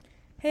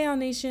Hey Owl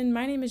Nation,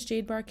 my name is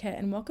Jade Barquette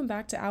and welcome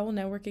back to Owl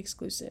Network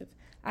Exclusive.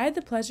 I had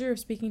the pleasure of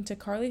speaking to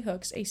Carly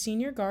Hooks, a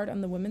senior guard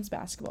on the women's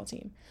basketball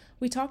team.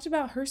 We talked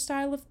about her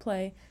style of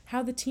play,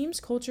 how the team's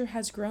culture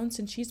has grown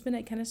since she's been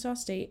at Kennesaw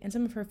State, and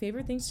some of her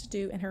favorite things to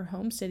do in her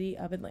home city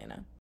of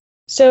Atlanta.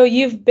 So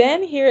you've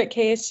been here at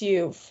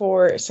KSU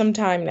for some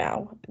time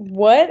now.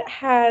 What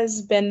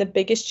has been the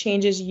biggest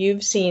changes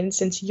you've seen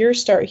since your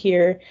start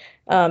here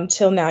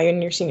till now in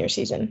your senior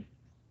season?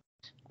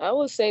 I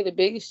would say the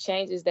biggest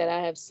changes that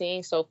I have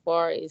seen so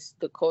far is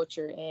the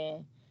culture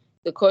and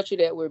the culture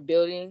that we're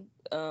building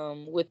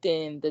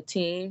within the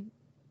team.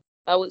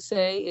 I would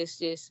say it's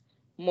just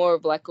more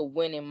of like a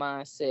winning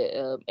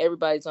mindset.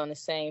 Everybody's on the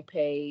same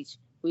page.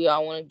 We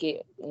all want to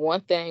get one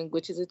thing,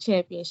 which is a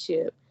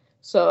championship.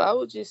 So I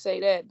would just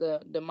say that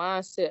the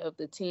mindset of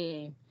the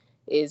team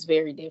is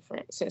very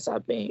different since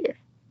I've been here.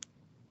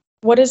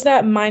 What does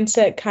that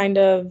mindset kind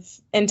of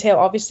entail?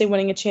 Obviously,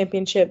 winning a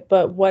championship,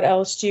 but what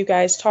else do you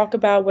guys talk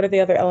about? What are the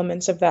other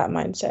elements of that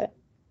mindset?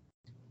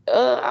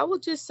 I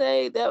would just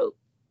say that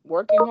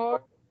working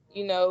hard,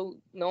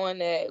 knowing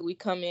that we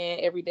come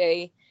in every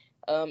day,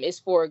 it's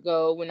for a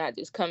goal. We're not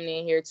just coming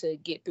in here to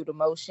get through the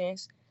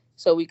motions.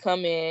 So we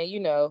come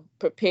in,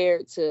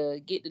 prepared to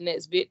get the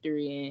next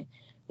victory and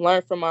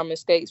learn from our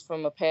mistakes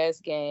from a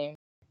past game.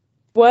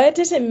 What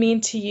does it mean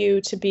to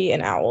you to be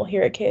an Owl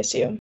here at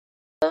KSU?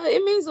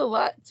 It means a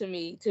lot to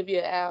me to be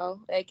an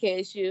owl at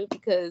KSU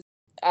because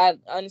I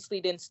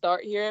honestly didn't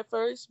start here at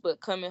first,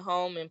 but coming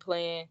home and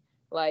playing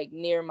like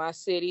near my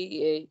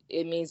city,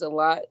 it means a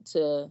lot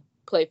to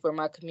play for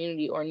my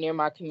community or near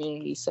my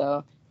community.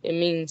 So it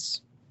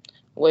means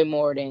way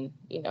more than,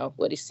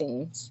 what it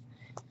seems.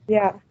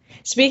 Yeah.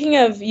 Speaking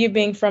of you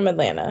being from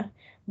Atlanta,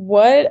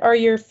 what are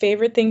your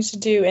favorite things to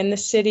do in the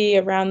city,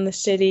 around the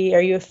city?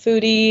 Are you a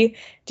foodie?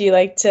 Do you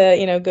like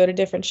to, go to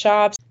different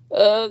shops?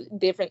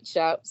 Different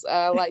shops.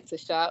 I like to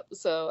shop.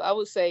 So I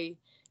would say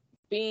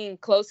being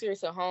closer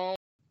to home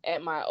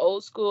at my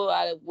old school,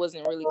 I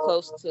wasn't really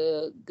close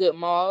to good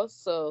malls.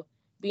 So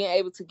being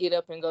able to get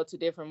up and go to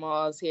different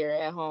malls here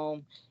at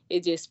home,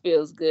 it just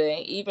feels good.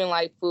 And even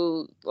like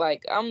food,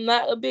 like I'm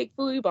not a big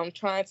foodie, but I'm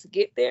trying to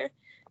get there.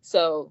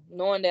 So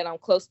knowing that I'm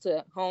close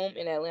to home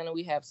in Atlanta,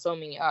 we have so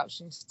many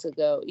options to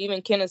go.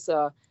 Even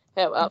Kennesaw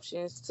have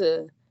options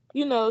to,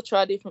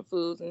 try different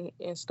foods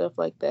and stuff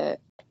like that.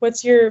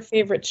 What's your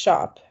favorite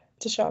shop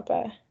to shop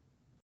at?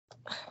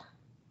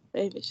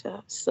 Favorite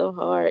shop, so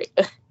hard.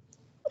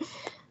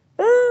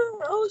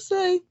 I would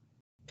say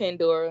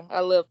Pandora. I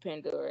love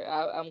Pandora.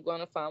 I'm going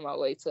to find my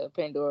way to a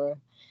Pandora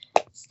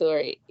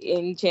store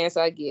any chance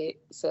I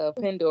get. So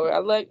Pandora. I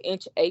like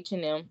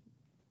H&M.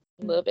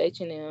 Love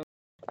H&M.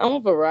 I'm a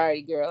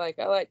variety girl. Like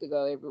I like to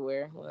go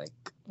everywhere. Like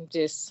I'm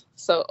just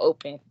so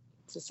open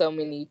to so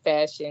many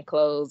fashion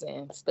clothes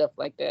and stuff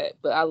like that.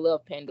 But I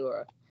love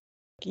Pandora.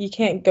 You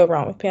can't go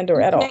wrong with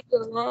Pandora You at all. can't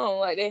go wrong.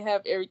 Like they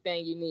have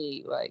everything you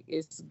need. Like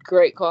it's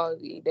great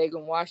quality. They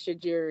can wash your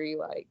jewelry.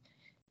 Like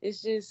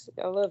it's just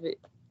I love it.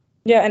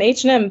 Yeah, and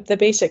H&M, the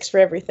basics for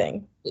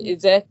everything.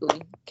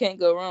 Exactly. Can't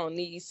go wrong.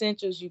 Need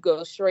essentials, you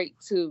go straight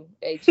to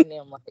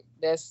H&M. Like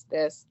that's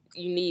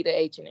you need a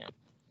H&M.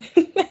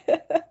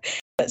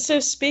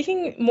 So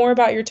speaking more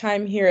about your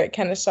time here at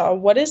Kennesaw,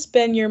 what has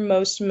been your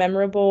most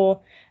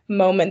memorable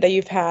moment that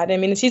you've had? I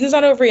mean, the season's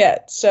not over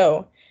yet,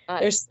 so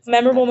there's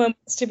memorable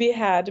moments to be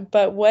had,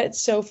 but what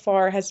so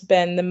far has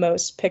been the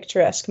most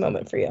picturesque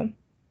moment for you?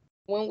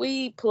 When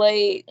we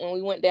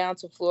went down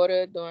to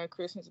Florida during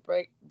Christmas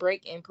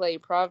break and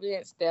played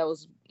Providence, that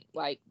was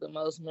like the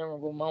most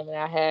memorable moment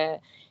I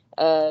had.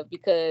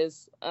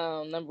 Because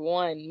number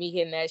one, me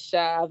hitting that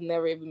shot, I've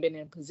never even been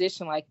in a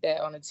position like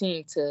that on a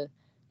team to,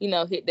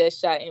 hit that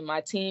shot. And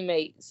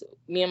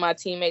me and my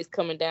teammates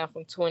coming down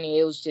from 20,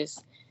 it was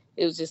just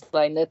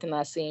like nothing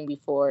I've seen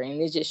before,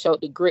 and it just showed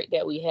the grit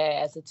that we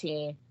had as a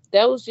team.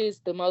 That was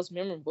just the most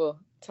memorable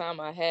time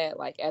I had,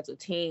 like as a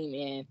team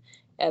and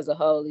as a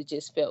whole. It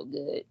just felt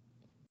good.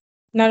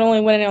 Not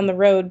only winning on the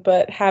road,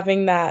 but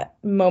having that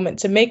moment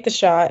to make the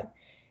shot,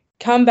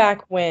 come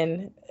back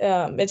win.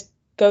 It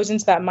goes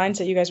into that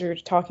mindset you guys were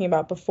talking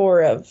about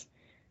before of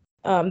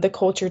the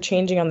culture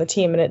changing on the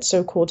team, and it's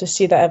so cool to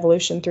see that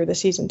evolution through the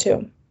season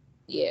too.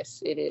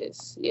 Yes, it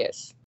is.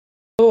 Yes.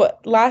 So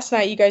last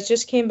night, you guys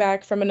just came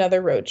back from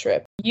another road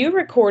trip. You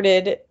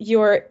recorded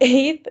your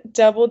 8th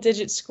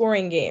double-digit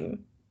scoring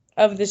game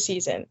of the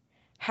season.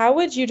 How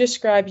would you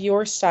describe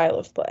your style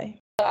of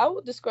play? I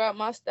would describe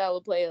my style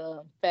of play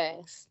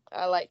fast.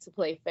 I like to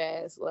play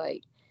fast.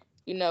 Like,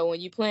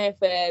 when you playing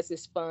fast,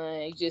 it's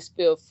fun. You just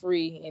feel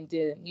free, and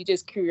then you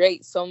just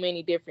create so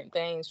many different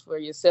things for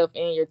yourself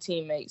and your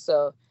teammates.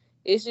 So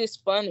it's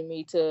just fun to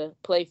me to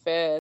play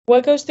fast.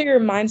 What goes through your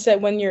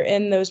mindset when you're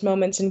in those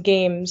moments in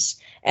games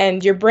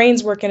and your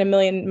brain's working a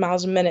million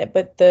miles a minute,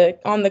 but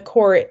on the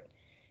court,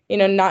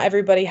 not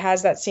everybody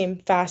has that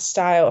same fast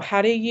style.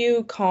 How do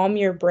you calm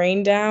your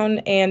brain down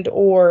and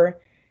or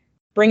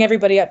bring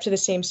everybody up to the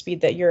same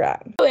speed that you're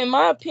at? In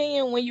my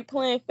opinion, when you're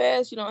playing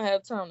fast, you don't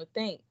have time to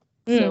think.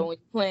 So when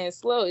you're playing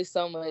slow,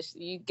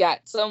 you got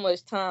so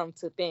much time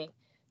to think.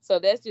 So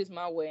that's just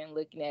my way of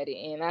looking at it,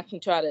 and I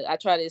try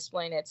to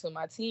explain that to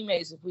my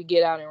teammates. If we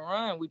get out and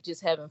run, we're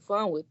just having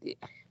fun with it.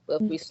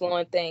 But if we're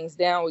slowing things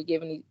down, we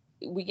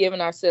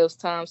giving ourselves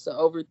time to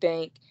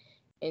overthink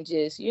and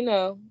just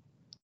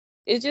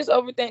it's just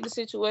overthink the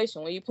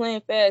situation. When you're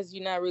playing fast,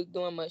 you're not really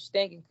doing much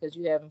thinking because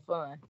you're having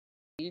fun.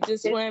 You're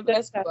just playing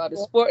basketball, the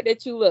sport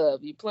that you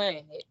love. You're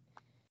playing it.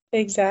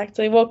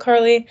 Exactly. Well,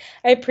 Carly,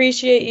 I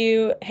appreciate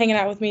you hanging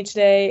out with me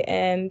today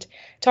and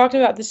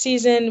talking about the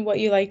season, what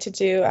you like to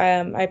do.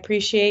 I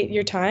appreciate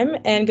your time,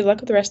 and good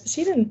luck with the rest of the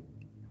season.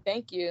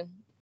 Thank you.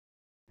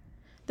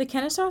 The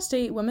Kennesaw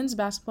State women's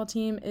basketball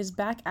team is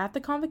back at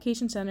the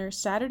Convocation Center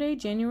Saturday,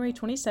 January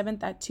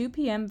 27th at 2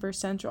 p.m. versus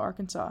Central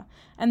Arkansas,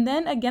 and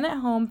then again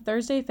at home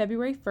Thursday,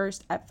 February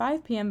 1st at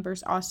 5 p.m.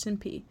 versus Austin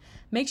Peay.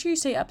 Make sure you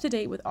stay up to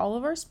date with all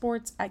of our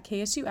sports at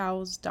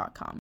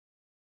ksuowls.com.